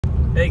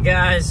Hey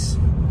guys,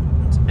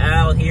 it's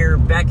Al here,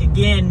 back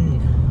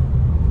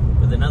again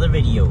with another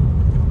video.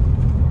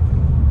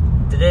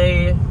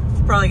 Today,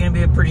 it's probably going to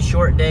be a pretty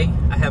short day.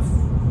 I have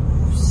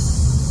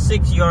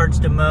 6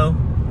 yards to mow.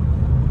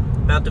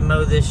 About to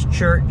mow this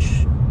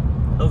church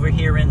over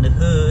here in the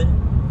hood.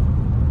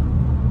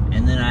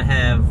 And then I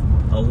have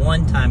a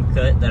one-time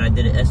cut that I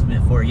did an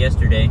estimate for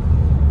yesterday.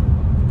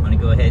 I'm going to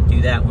go ahead and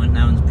do that one.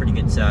 That one's pretty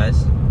good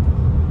size.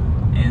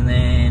 And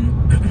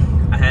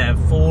then I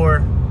have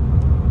 4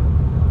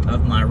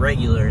 of my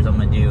regulars I'm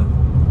gonna do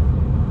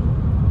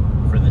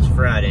for this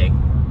Friday.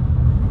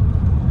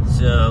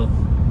 So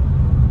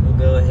we'll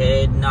go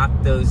ahead and knock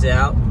those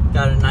out.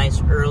 Got a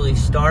nice early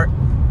start.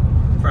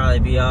 Probably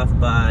be off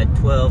by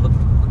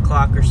 12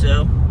 o'clock or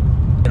so.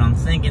 And I'm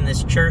thinking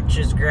this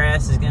church's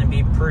grass is gonna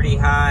be pretty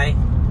high.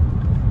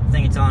 I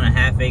think it's on a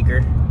 ½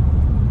 acre.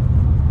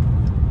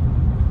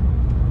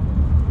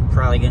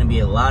 Probably gonna be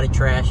a lot of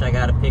trash I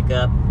gotta pick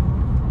up.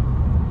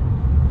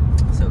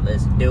 So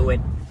let's do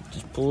it.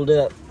 Just pulled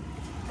up.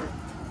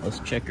 Let's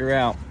check her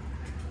out.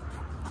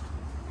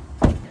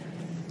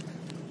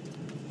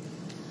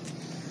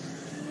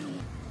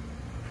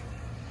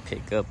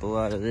 Pick up a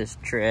lot of this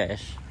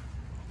trash.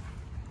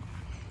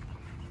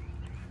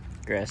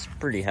 Grass is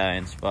pretty high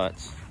in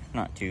spots,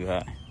 not too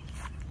high.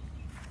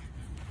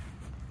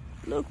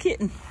 Little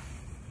kitten.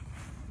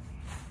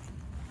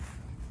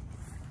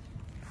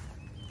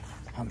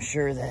 I'm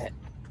sure that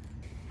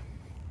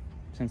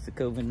since the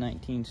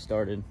COVID-19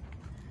 started,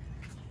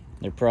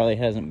 there probably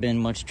hasn't been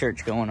much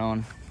church going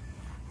on.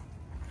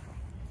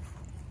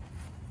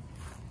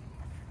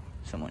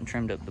 Someone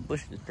trimmed up the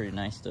bushes pretty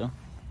nice though.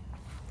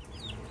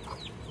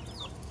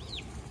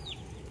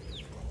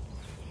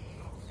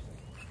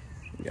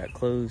 We got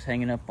clothes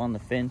hanging up on the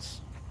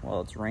fence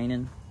while it's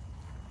raining.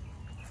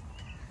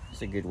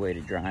 It's a good way to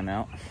dry them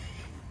out.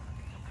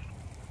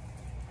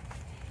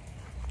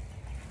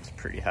 It's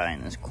pretty high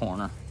in this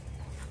corner.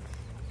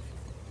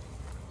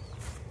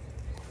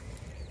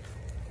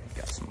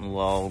 Got some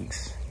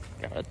logs,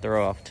 gotta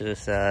throw off to the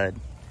side.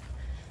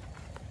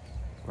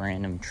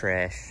 Random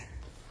trash.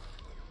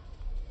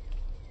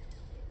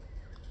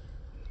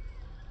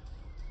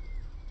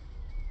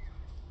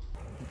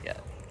 Got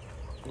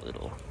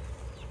little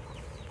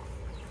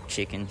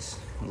chickens,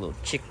 little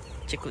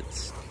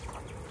chicklets.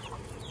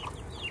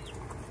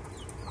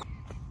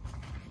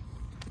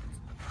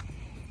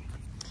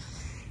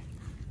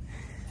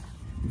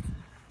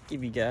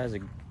 Give you guys a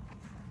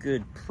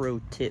good pro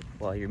tip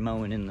while you're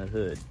mowing in the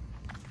hood.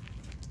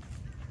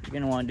 You're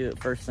gonna want to do it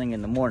first thing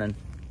in the morning.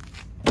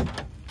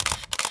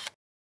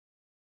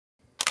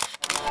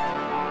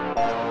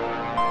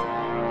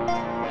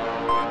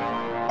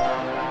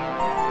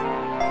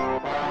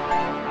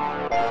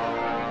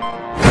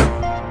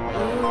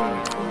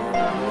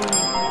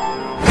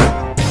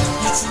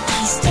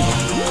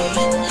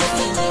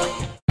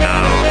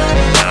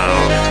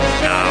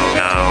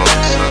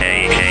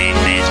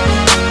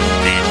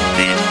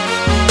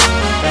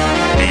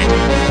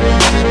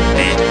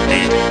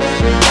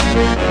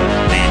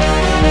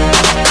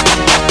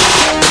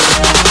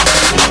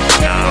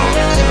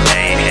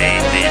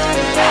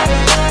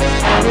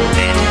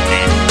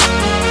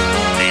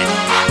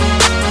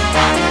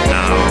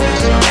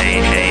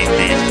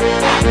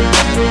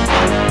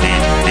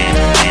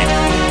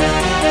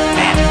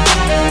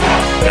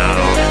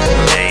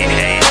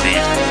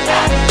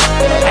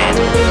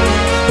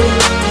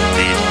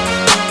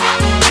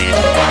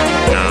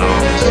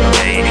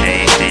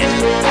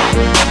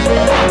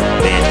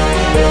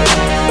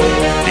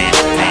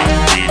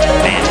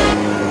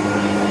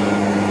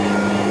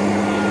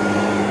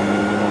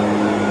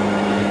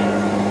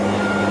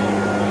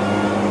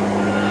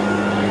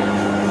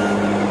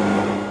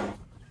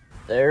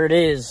 There it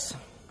is.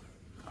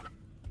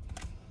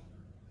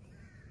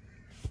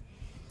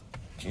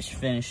 Just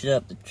finished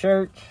up the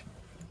church.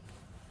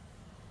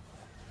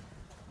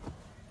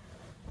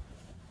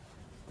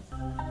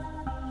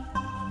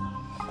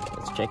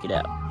 Let's check it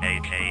out.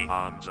 AK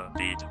on the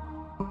beat.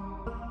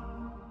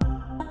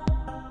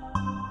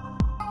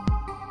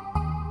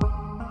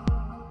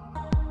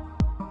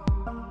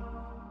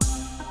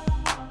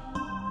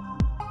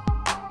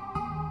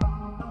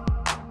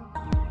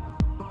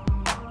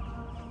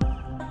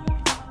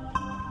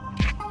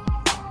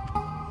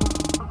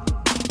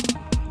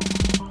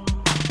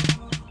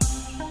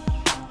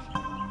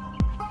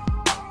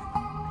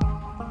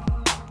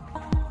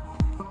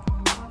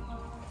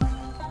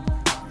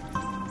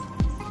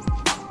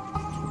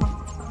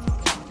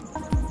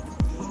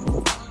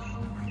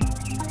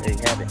 There you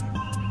have it.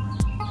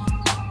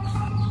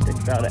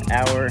 Took about an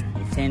hour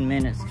and 10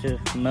 minutes to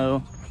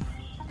mow.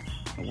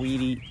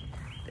 Weed eat.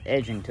 The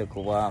edging took a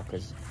while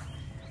because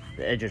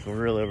the edges were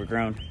real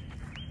overgrown.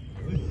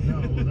 No,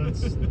 well,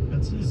 that's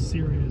a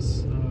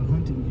serious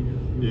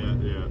hunting gear.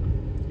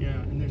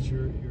 Yeah, and there's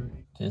your.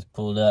 Just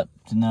pulled up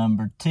to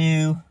number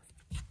 2.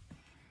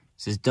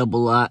 This is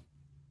double lot.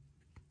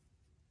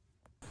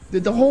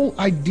 The whole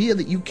idea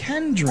that you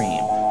can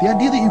dream, the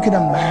idea that you can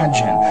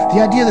imagine,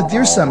 the idea that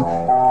there's some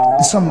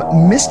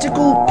some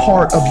mystical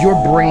part of your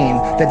brain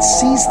that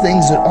sees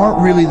things that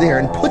aren't really there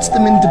and puts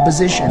them into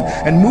position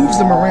and moves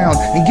them around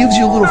and gives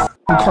you a little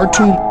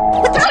cartoon.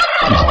 What the is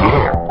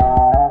there?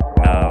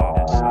 No,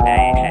 it's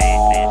AKB.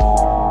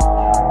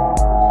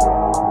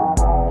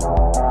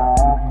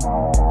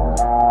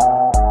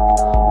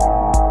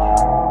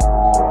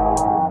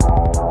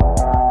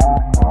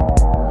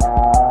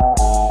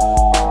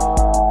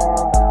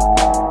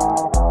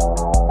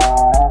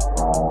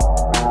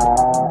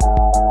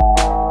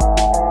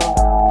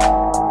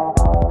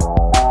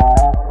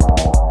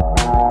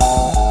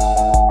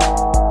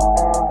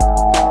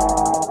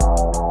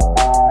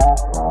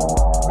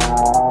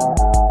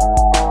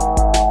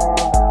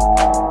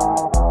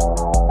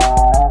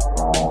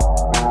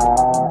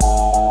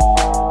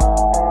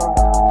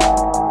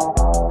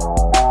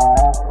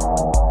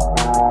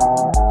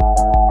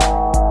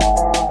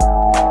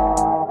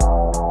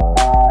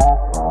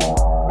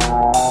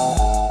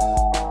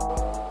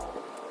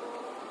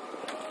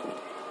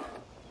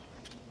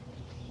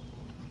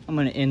 I'm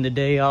gonna end the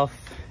day off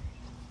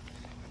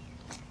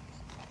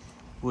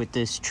with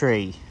this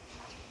tree.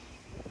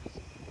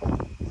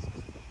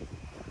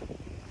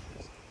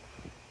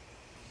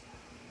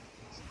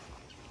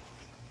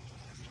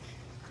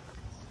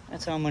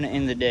 That's how I'm gonna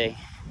end the day.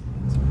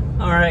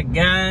 All right,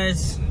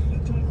 guys.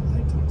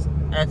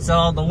 That's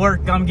all the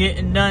work I'm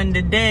getting done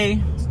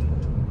today.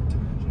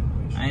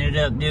 I ended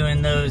up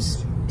doing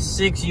those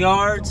 6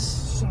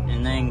 yards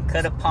and then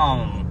cut a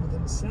palm.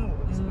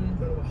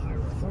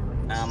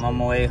 Now I'm on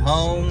my way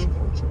home.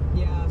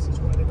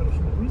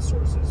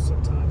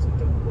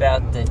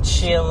 About to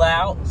chill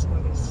out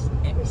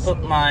and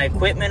put my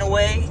equipment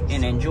away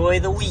and enjoy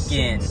the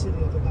weekend.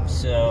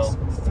 So,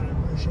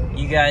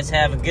 you guys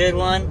have a good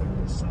one,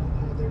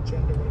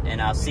 and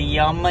I'll see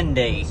you on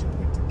Monday.